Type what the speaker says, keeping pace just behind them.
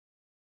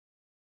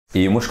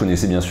Et moi je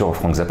connaissais bien sûr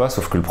Frank Zappa,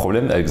 sauf que le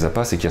problème avec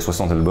Zappa c'est qu'il y a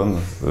 60 albums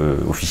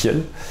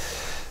officiels,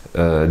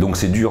 donc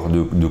c'est dur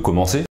de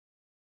commencer.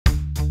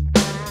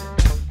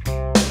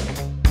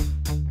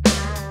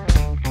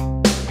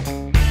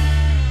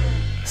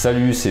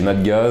 Salut, c'est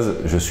Matgaz,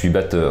 je suis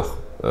batteur.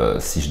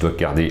 Si je dois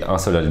garder un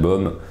seul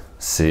album,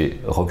 c'est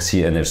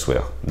Roxy and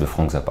Elsewhere de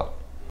Frank Zappa.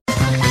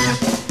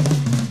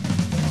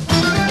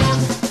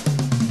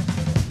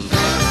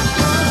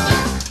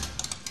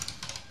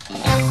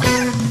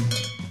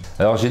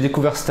 Alors j'ai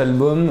découvert cet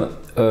album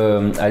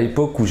à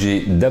l'époque où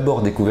j'ai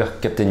d'abord découvert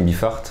Captain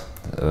Beefheart,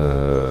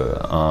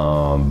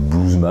 un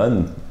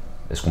bluesman,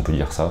 est-ce qu'on peut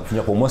dire ça?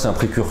 Pour moi c'est un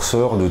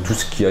précurseur de tout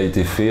ce qui a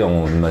été fait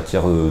en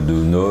matière de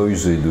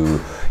noise et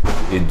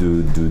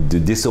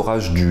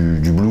d'essorage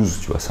du blues.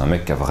 Tu vois, c'est un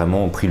mec qui a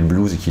vraiment pris le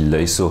blues et qui l'a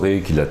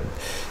essoré,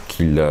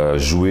 qui l'a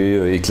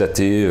joué,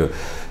 éclaté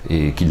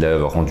et qui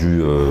l'a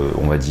rendu,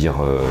 on va dire,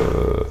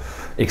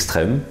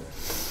 extrême.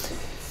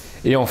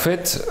 Et en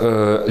fait,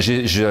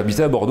 j'ai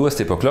habité à Bordeaux à cette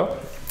époque-là,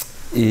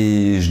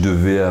 et je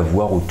devais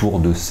avoir autour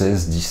de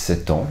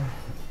 16-17 ans.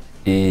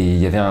 Et il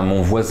y avait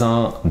mon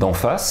voisin d'en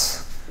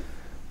face,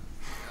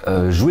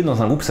 jouait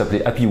dans un groupe qui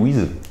s'appelait Happy With,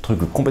 truc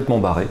complètement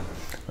barré,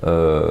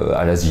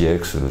 à la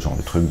ZX, genre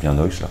de truc bien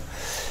noise là.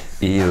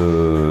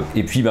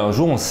 Et puis un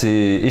jour on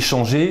s'est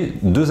échangé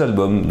 2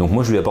 albums, donc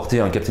moi je lui ai apporté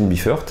un Captain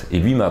Beefheart, et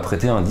lui m'a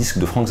prêté un disque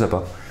de Frank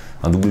Zappa,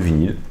 un double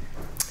vinyle.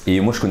 Et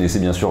moi je connaissais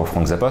bien sûr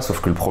Frank Zappa, sauf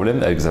que le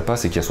problème avec Zappa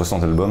c'est qu'il y a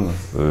 60 albums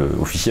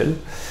officiels.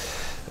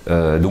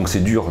 Donc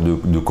c'est dur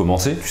de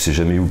commencer, tu sais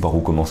jamais par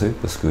où commencer,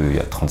 parce qu'il y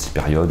a 36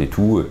 périodes et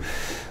tout.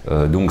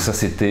 Donc ça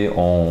c'était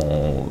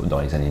dans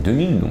les années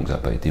 2000, donc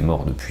Zappa était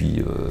mort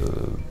depuis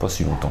pas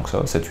si longtemps que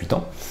ça, 7-8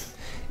 ans.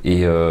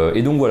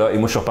 Et donc voilà, et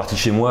moi je suis reparti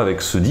chez moi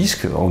avec ce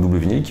disque en double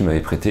vinyle qu'il m'avait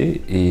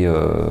prêté, et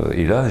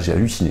là j'ai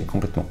halluciné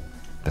complètement.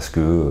 Parce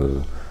que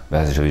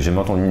j'avais jamais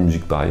entendu une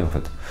musique pareille en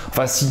fait.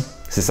 Enfin si,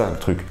 c'est ça le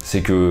truc, c'est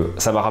que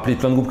ça m'a rappelé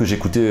plein de groupes que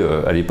j'écoutais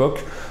à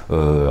l'époque,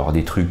 alors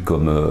des trucs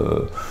comme,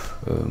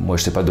 moi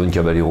je sais pas, Don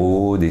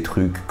Caballero, des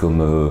trucs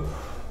comme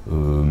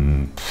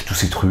tous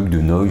ces trucs de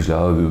noise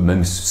là,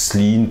 même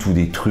Slint, ou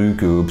des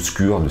trucs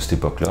obscurs de cette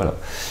époque là.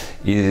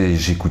 Et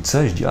j'écoute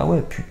ça et je dis ah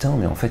ouais putain,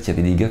 mais en fait il y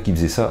avait des gars qui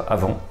faisaient ça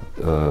avant.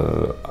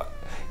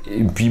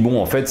 Et puis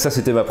bon, en fait ça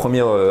c'était ma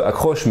première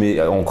accroche,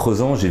 mais en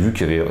creusant j'ai vu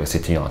qu'il y avait,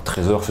 c'était un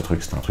trésor ce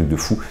truc, c'était un truc de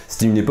fou.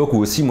 C'était une époque où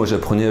aussi moi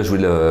j'apprenais à jouer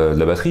de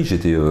la batterie,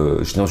 j'étais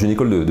dans une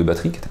école de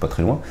batterie qui était pas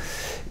très loin.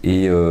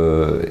 Et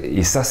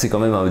ça c'est quand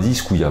même un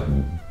disque où il y a,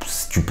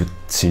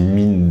 c'est une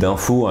mine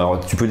d'infos. Alors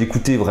tu peux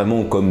l'écouter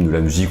vraiment comme de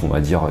la musique, on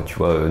va dire, tu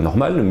vois,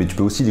 normale, mais tu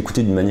peux aussi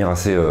l'écouter d'une manière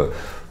assez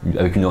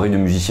avec une oreille de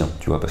musicien,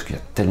 tu vois, parce qu'il y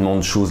a tellement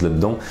de choses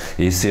là-dedans,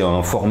 et c'est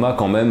un format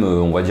quand même,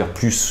 on va dire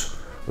plus,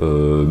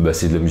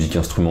 c'est de la musique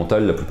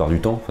instrumentale la plupart du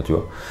temps, enfin, tu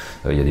vois,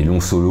 il y a des longs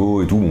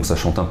solos et tout, bon ça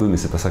chante un peu, mais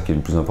c'est pas ça qui est le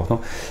plus important,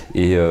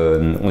 et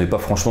on n'est pas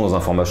franchement dans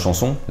un format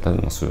chanson, là,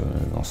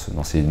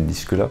 dans ces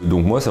disques-là,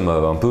 donc moi ça m'a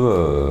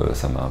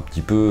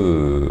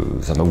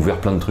ouvert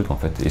plein de trucs en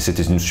fait, et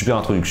c'était une super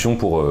introduction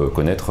pour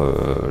connaître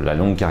la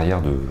longue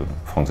carrière de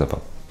Frank Zappa.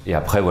 Et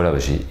après voilà,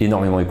 j'ai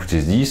énormément écouté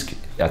ce disque,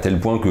 à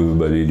tel point que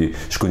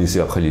je connaissais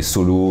après les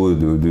solos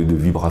de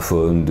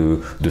vibraphone,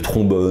 de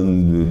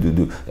trombone,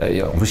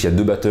 en plus il y a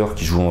 2 batteurs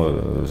qui jouent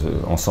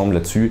ensemble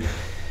là-dessus.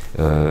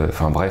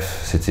 Enfin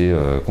bref, c'était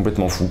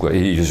complètement fou quoi.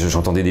 Et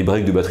j'entendais des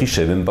breaks de batterie, je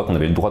savais même pas qu'on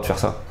avait le droit de faire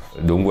ça.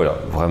 Donc voilà,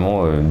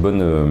 vraiment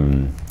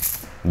une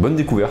bonne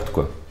découverte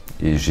quoi.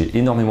 Et j'ai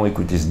énormément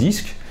écouté ce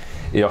disque.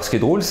 Et alors ce qui est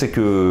drôle, c'est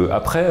que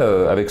après,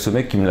 avec ce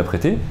mec qui me l'a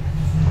prêté,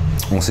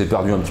 on s'est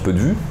perdu un petit peu de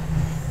vue.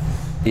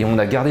 Et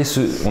j'ai gardé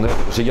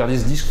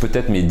ce disque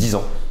peut-être mais 10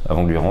 ans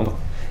avant de lui rendre.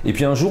 Et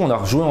puis un jour on a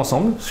rejoué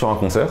ensemble sur un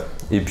concert,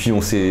 et puis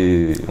on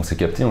s'est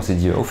capté, on s'est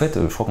dit au fait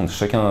je crois qu'on a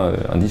chacun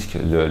un disque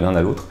l'un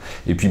à l'autre,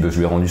 et puis je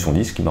lui ai rendu son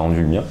disque, il m'a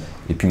rendu le mien,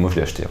 et puis moi je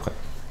l'ai acheté après.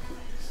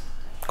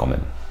 Quand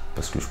même,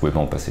 parce que je pouvais pas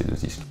en passer de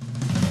ce disque.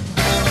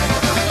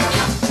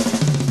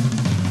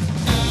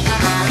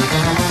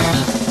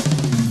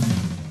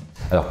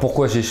 Alors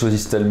pourquoi j'ai choisi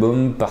cet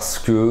album? Parce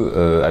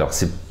que, alors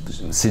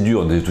c'est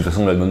dur, de toute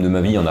façon l'album de ma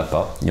vie il n'y en a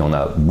pas, il y en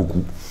a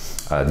beaucoup,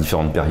 à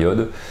différentes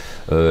périodes.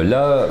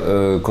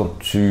 Quand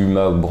tu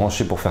m'as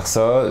branché pour faire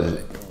ça,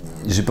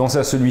 j'ai pensé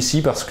à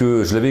celui-ci parce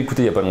que je l'avais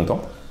écouté il n'y a pas longtemps.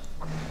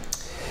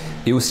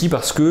 Et aussi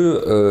parce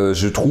que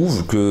je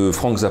trouve que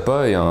Frank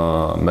Zappa est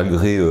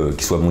malgré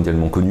qu'il soit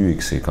mondialement connu et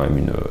que c'est quand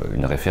même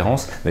une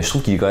référence, mais je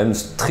trouve qu'il est quand même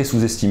très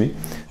sous-estimé.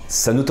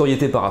 Sa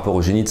notoriété par rapport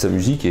au génie de sa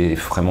musique est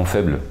vraiment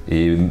faible.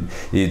 Et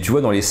tu vois,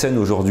 dans les scènes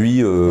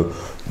aujourd'hui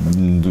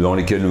dans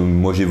lesquelles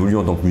moi j'évolue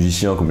en tant que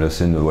musicien, comme la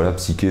scène voilà,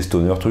 psyché,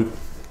 stoner, truc,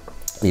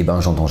 et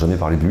j'entends jamais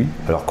parler de lui.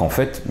 Alors qu'en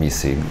fait,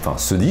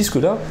 ce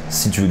disque-là,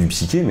 si tu veux du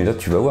psyché, mais là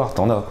tu vas voir,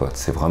 t'en as quoi.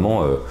 C'est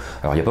vraiment.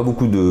 Alors il n'y a pas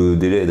beaucoup de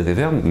délai et de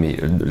reverb, mais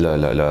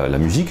la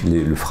musique,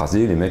 le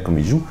phrasé, les mecs comme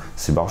ils jouent,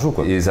 c'est barjo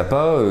quoi. Et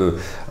Zappa,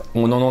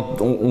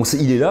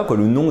 il est là quoi,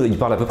 le nom, il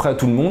parle à peu près à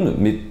tout le monde,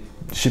 mais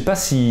je sais pas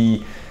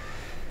si.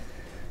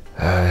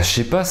 Je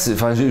sais pas,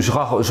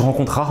 je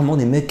rencontre rarement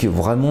des mecs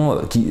vraiment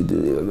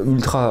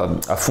ultra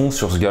à fond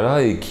sur ce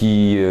gars-là et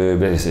qui,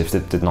 c'est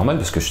peut-être normal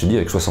parce que je te dis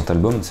avec 60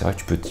 albums, c'est vrai que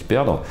tu peux t'y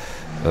perdre.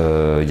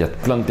 Il y a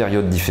plein de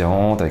périodes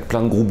différentes, avec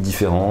plein de groupes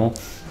différents.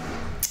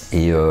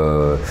 Et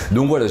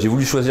donc voilà, j'ai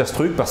voulu choisir ce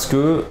truc parce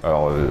que,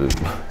 alors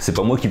c'est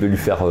pas moi qui vais lui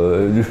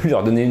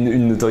leur donner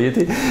une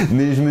notoriété,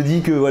 mais je me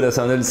dis que voilà,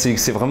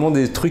 c'est vraiment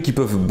des trucs qui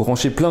peuvent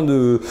brancher plein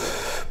de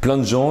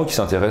gens qui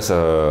s'intéressent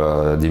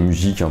à des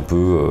musiques un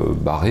peu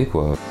barrées,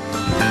 quoi.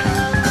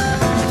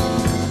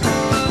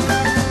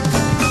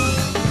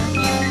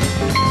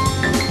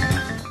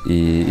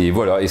 Et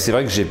voilà, et c'est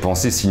vrai que j'ai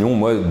pensé, sinon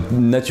moi,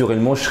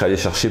 naturellement, je serais allé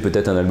chercher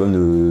peut-être un album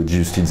de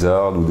Just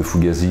Lizard ou de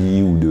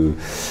Fugazi ou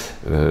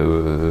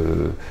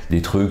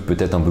des trucs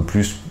peut-être un peu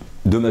plus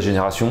de ma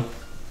génération.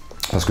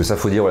 Parce que ça,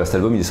 faut dire, voilà, cet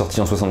album il est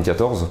sorti en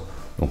 74,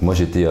 donc moi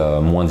j'étais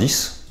à moins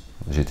 10,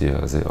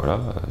 voilà,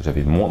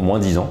 j'avais moins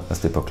 10 ans à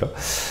cette époque-là.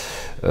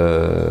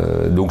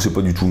 Donc c'est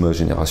pas du tout ma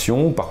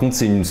génération. Par contre,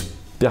 c'est une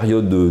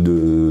période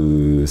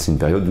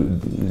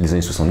les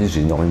années 70,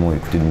 j'ai énormément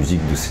écouté de musique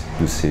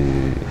de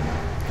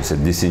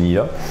cette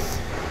décennie-là.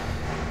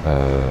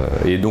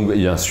 Et donc,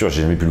 bien sûr,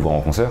 j'ai jamais pu le voir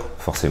en concert,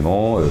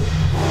 forcément.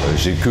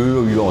 J'ai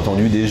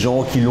entendu des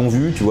gens qui l'ont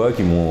vu, tu vois,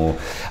 qui m'ont...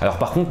 Alors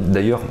par contre,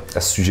 d'ailleurs,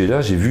 à ce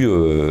sujet-là, j'ai vu,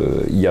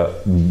 il y a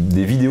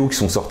des vidéos qui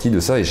sont sorties de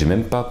ça, et j'ai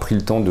même pas pris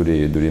le temps de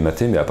les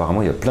mater, mais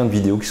apparemment, il y a plein de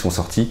vidéos qui sont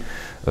sorties,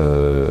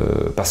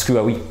 parce que,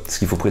 ah oui, ce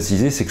qu'il faut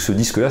préciser, c'est que ce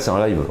disque-là, c'est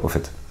un live, en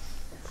fait.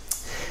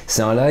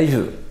 C'est un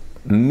live,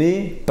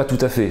 mais pas tout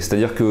à fait.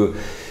 C'est-à-dire que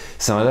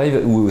c'est un live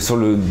où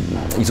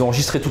ils ont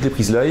enregistré toutes les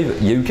prises live,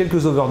 il y a eu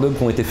quelques overdubs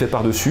qui ont été faits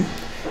par-dessus,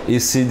 et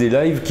c'est des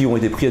lives qui ont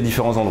été pris à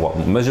différents endroits,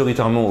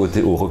 majoritairement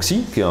au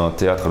Roxy, qui est un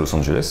théâtre à Los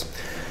Angeles,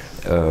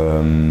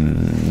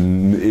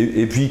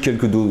 et puis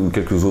quelques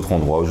autres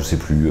endroits, je sais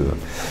plus.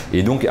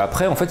 Et donc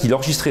après, en fait, il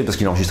enregistrait, parce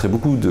qu'il enregistrait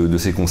beaucoup de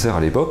ses concerts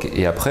à l'époque,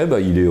 et après, bah,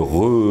 il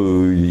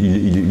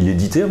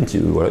éditait un petit,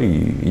 voilà,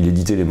 il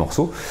éditait les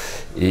morceaux,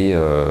 et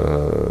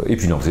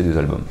puis il en faisait des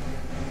albums.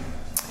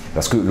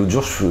 Parce que l'autre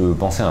jour, je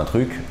pensais à un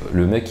truc,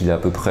 le mec, il a à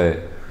peu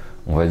près,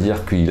 on va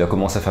dire qu'il a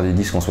commencé à faire des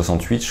disques en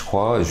 68, je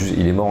crois,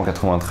 il est mort en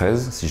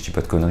 93, si je dis pas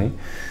de conneries.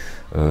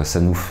 Ça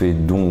nous fait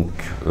donc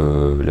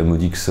la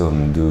modique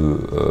somme de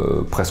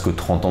presque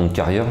 30 ans de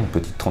carrière, une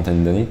petite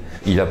trentaine d'années.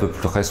 Il a à peu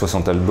près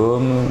 60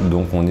 albums,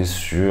 donc on est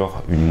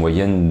sur une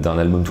moyenne d'un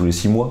album tous les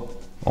 6 mois,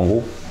 en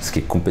gros, ce qui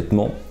est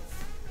complètement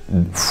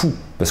fou.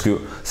 Parce que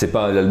c'est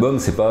pas l'album,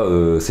 c'est pas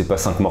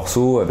 5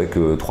 morceaux avec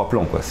 3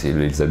 plans, quoi.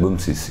 Les albums,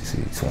 ils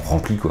sont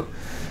remplis, quoi.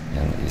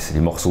 Les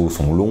morceaux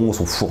sont longs,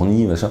 sont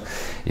fournis, machin.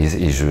 Et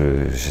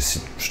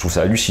je trouve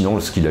ça hallucinant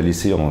ce qu'il a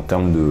laissé en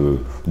termes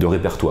de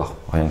répertoire,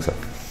 rien que ça.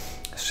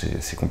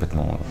 C'est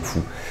complètement fou.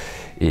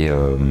 Et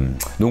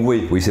donc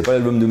oui, c'est pas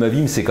l'album de ma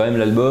vie, mais c'est quand même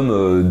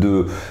l'album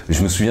de...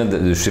 Je me souviens,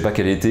 je sais pas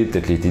quel été,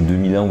 peut-être l'été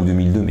 2001 ou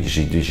 2002, mais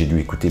j'ai dû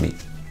écouter mais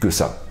que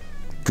ça,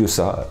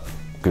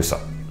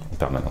 en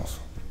permanence.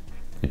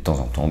 Et de temps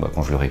en temps, bah,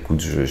 quand je le réécoute,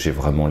 j'ai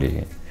vraiment les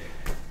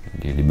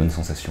bonnes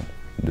sensations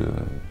de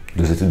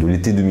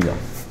l'été 2001.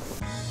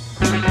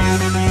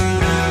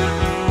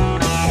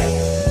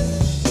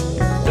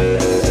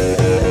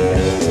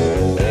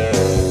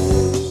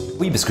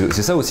 Oui, parce que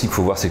c'est ça aussi qu'il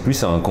faut voir, c'est que lui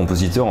c'est un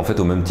compositeur en fait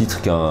au même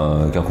titre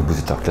qu'un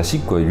compositeur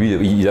classique, quoi. Lui,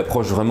 il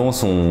approche vraiment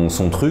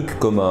son truc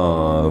comme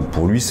un...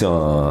 Pour lui, c'est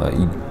un...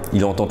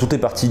 Il entend toutes les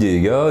parties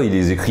des gars, il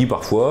les écrit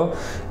parfois,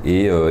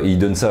 et il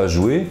donne ça à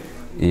jouer.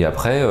 Et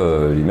après,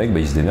 les mecs, bah,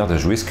 ils se démerdent à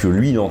jouer ce que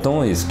lui il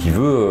entend et ce qu'il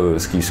veut,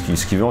 ce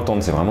qu'il veut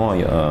entendre. C'est vraiment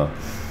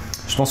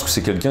je pense que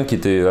c'est quelqu'un qui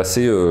était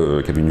assez,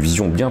 qui avait une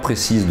vision bien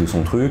précise de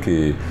son truc,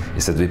 et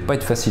ça devait pas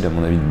être facile à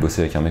mon avis de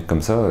bosser avec un mec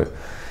comme ça.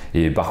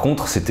 Et par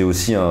contre, c'était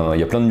aussi il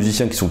y a plein de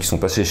musiciens qui sont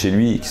passés chez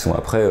lui et qui sont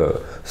après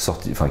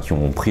sortis, enfin qui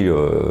ont pris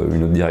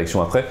une autre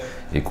direction après,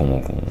 et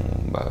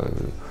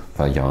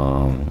il y a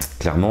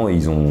clairement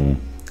ils ont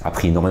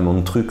appris énormément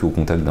de trucs au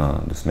contact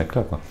de ce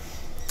mec-là, quoi.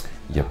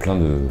 Il y a plein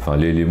de... Enfin,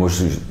 moi,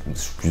 je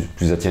suis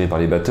plus attiré par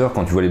les batteurs.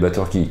 Quand tu vois les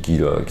batteurs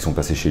qui sont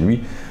passés chez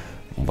lui,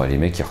 bon, bah, les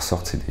mecs qui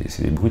ressortent,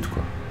 c'est des brutes,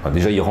 quoi. Enfin,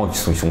 déjà, ils rentrent,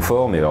 ils sont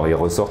forts, mais alors ils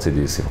ressortent,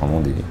 c'est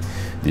vraiment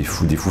des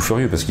fous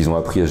furieux, parce qu'ils ont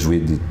appris à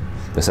jouer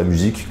à sa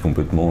musique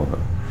complètement...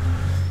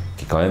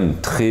 qui est quand même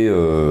très,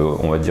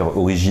 on va dire,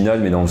 originale,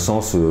 mais dans le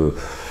sens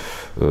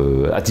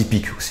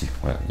atypique aussi.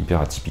 Voilà,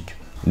 hyper atypique.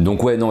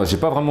 Donc ouais, non, j'ai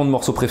pas vraiment de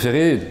morceau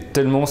préféré,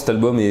 tellement cet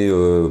album est,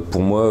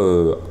 pour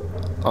moi,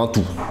 un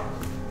tout.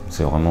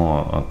 C'est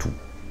vraiment un tout.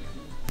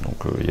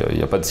 Donc il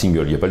n'y a pas de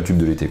single, il n'y a pas le tube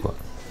de l'été, quoi.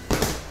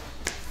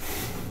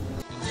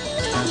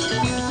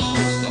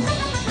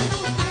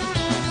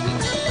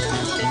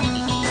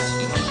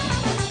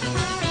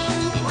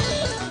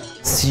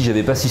 Si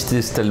j'avais pas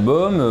cité cet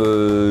album,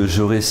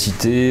 j'aurais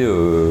cité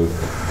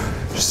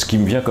ce qui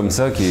me vient comme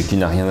ça, qui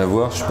n'a rien à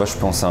voir. Je sais pas, je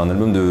pense à un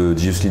album de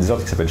Just Lizard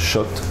qui s'appelle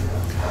Shot.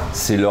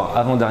 C'est leur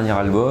avant-dernier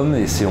album,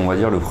 et c'est, on va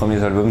dire, le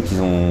premier album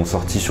qu'ils ont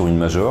sorti sur une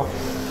major.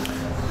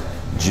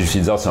 Just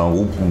Lizard, c'est un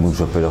groupe que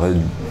j'appellerais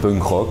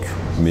punk rock,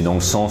 mais dans le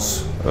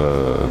sens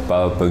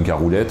pas punk à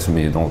roulette,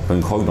 mais dans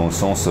punk rock dans le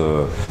sens...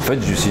 En fait,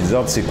 du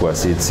Silzard, c'est quoi?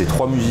 C'est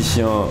 3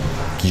 musiciens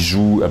qui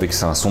jouent avec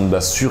un son de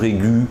basse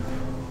suraigu.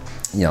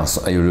 Il y a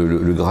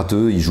le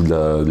gratteux, il joue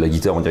de la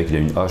guitare, on dirait qu'il a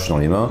une hache dans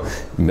les mains,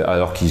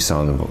 alors qu'il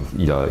a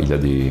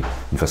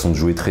une façon de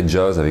jouer très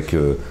jazz avec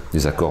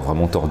des accords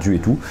vraiment tordus et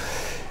tout.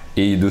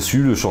 Et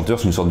dessus, le chanteur,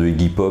 c'est une sorte de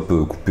Iggy Pop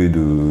coupé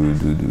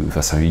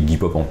enfin, c'est un Iggy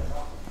Pop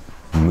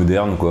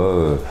moderne, quoi.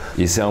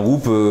 Et c'est un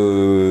groupe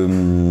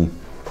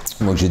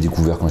moi que j'ai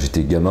découvert quand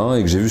j'étais gamin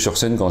et que j'ai vu sur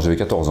scène quand j'avais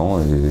 14 ans.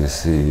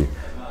 Et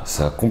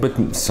ça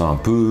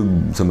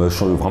m'a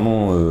changé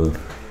vraiment.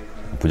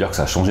 On peut dire que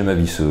ça a changé ma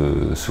vie,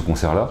 ce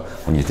concert-là.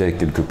 On y était avec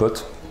quelques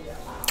potes,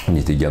 on y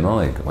était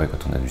gamins, et ouais, quand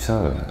on a vu ça,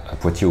 à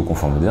Poitiers au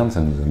Confort Moderne, ça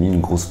nous a mis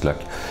une grosse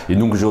claque. Et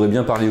donc j'aurais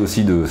bien parlé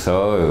aussi de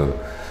ça,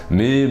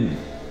 mais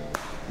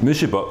je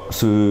sais pas,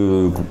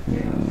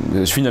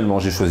 finalement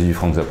j'ai choisi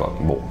Frank Zappa.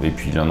 Bon, et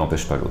puis l'un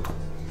n'empêche pas l'autre,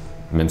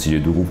 même si les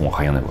deux groupes n'ont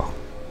rien à voir.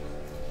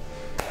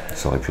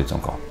 Ça aurait pu être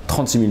encore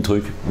 36 000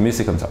 trucs, mais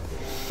c'est comme ça.